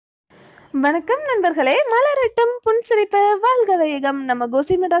வணக்கம் நண்பர்களே, மலரட்டும் புன்சிரிப்பு வாழ்க வையகம். நம்ம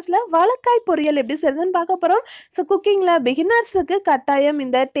கோசி மெட்ராஸ்ல வாழைக்காய் பொரியல் எப்படி செய்யறதுன்னு பார்க்க போறோம். ஸோ குக்கிங்ல பிகினர்ஸுக்கு கட்டாயம்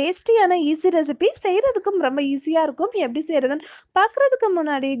இந்த டேஸ்டியான ஈஸி ரெசிபி செய்யறதுக்கும் ரொம்ப ஈஸியா இருக்கும். எப்படி செய்யறதுன்னு பார்க்கறதுக்கு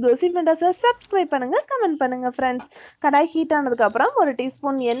முன்னாடி கோசி மெட்ராஸை சப்ஸ்கிரைப் பண்ணுங்க, கமெண்ட் பண்ணுங்க ஃப்ரெண்ட்ஸ். கடாய் ஹீட் ஆனதுக்கு அப்புறம் 1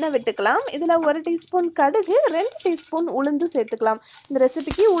 டீஸ்பூன் எண்ணெய் விட்டுக்கலாம். இதுல 1 டீஸ்பூன் கடுகு, 2 டீஸ்பூன் உளுந்து சேர்த்துக்கலாம். இந்த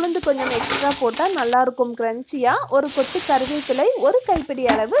ரெசிபிக்கு உளுந்து கொஞ்சம் எக்ஸ்ட்ரா போட்டால் நல்லா இருக்கும் கிரன்ச்சியா. ஒரு கொத்து கருவேப்பிலை, ஒரு கைப்பிடி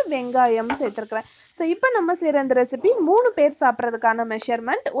அளவு வெங்காயம் சேர்த்துருக்கிறேன். ஸோ இப்போ நம்ம செய்கிற இந்த ரெசிபி 3 பேர் சாப்பிட்றதுக்கான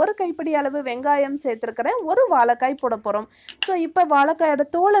மெஷர்மெண்ட். ஒரு கைப்பிடி அளவு வெங்காயம் சேர்த்துருக்கிறேன், ஒரு வாழைக்காய் போட போகிறோம். ஸோ இப்போ வாழைக்காயோட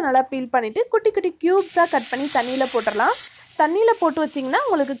தோலை நல்லா பீல் பண்ணிவிட்டு குட்டி குட்டி க்யூப்ஸாக கட் பண்ணி தண்ணியில் போட்டுடலாம். தண்ணியில் போட்டு வச்சிங்கன்னா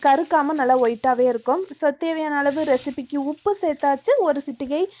உங்களுக்கு கருக்காமல் நல்லா ஒயிட்டாகவே இருக்கும். ஸோ தேவையான அளவு ரெசிபிக்கு உப்பு சேர்த்தாச்சு. ஒரு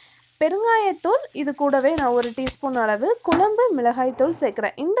சிட்டிகை பெருங்காயத்தூள், இது கூடவே நான் 1 டீஸ்பூன் அளவு குழம்பு மிளகாய்த்தூள்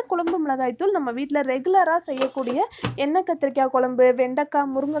சேர்க்குறேன். இந்த குழம்பு மிளகாய்த்தூள் நம்ம வீட்டில் ரெகுலராக செய்யக்கூடிய எண்ணெய் கத்திரிக்காய் குழம்பு, வெண்டைக்காய்,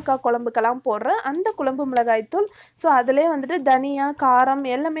 முருங்கைக்காய் குழம்புக்கெல்லாம் போடுற அந்த குழம்பு மிளகாய்த்தூள். ஸோ அதிலே வந்துட்டு தனியா, காரம்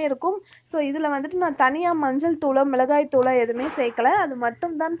எல்லாமே இருக்கும். ஸோ இதில் வந்துட்டு நான் தனியாக மஞ்சள் தூளோ மிளகாய் தூளோ எதுவுமே சேர்க்கலை, அது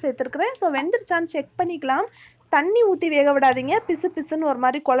மட்டும் தான் சேர்த்துருக்குறேன். ஸோ வெந்துருச்சான்னு செக் பண்ணிக்கலாம். தண்ணி ஊற்றி வேக விடாதீங்க, பிசு பிசுன்னு ஒரு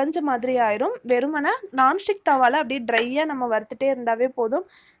மாதிரி குழஞ்ச மாதிரி ஆயிரும். வெறுமனை நான்ஸ்டிக் தவாவில் அப்படியே ட்ரையாக நம்ம வறுத்துட்டே இருந்தாவே போதும்.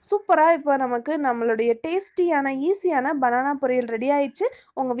 சூப்பராக இப்போ நமக்கு நம்மளுடைய டேஸ்டியான ஈஸியான பனானா பொரியல் ரெடி ஆயிடுச்சு.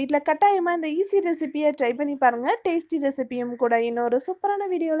 உங்கள் வீட்டில் கட்டாயமாக இந்த ஈஸி ரெசிபியை ட்ரை பண்ணி பாருங்கள். டேஸ்டி ரெசிபியும் கூட. இன்னொரு சூப்பரான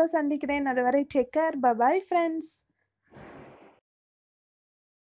வீடியோவில் சந்திக்கிறேன். அதுவரை take care, bye bye friends.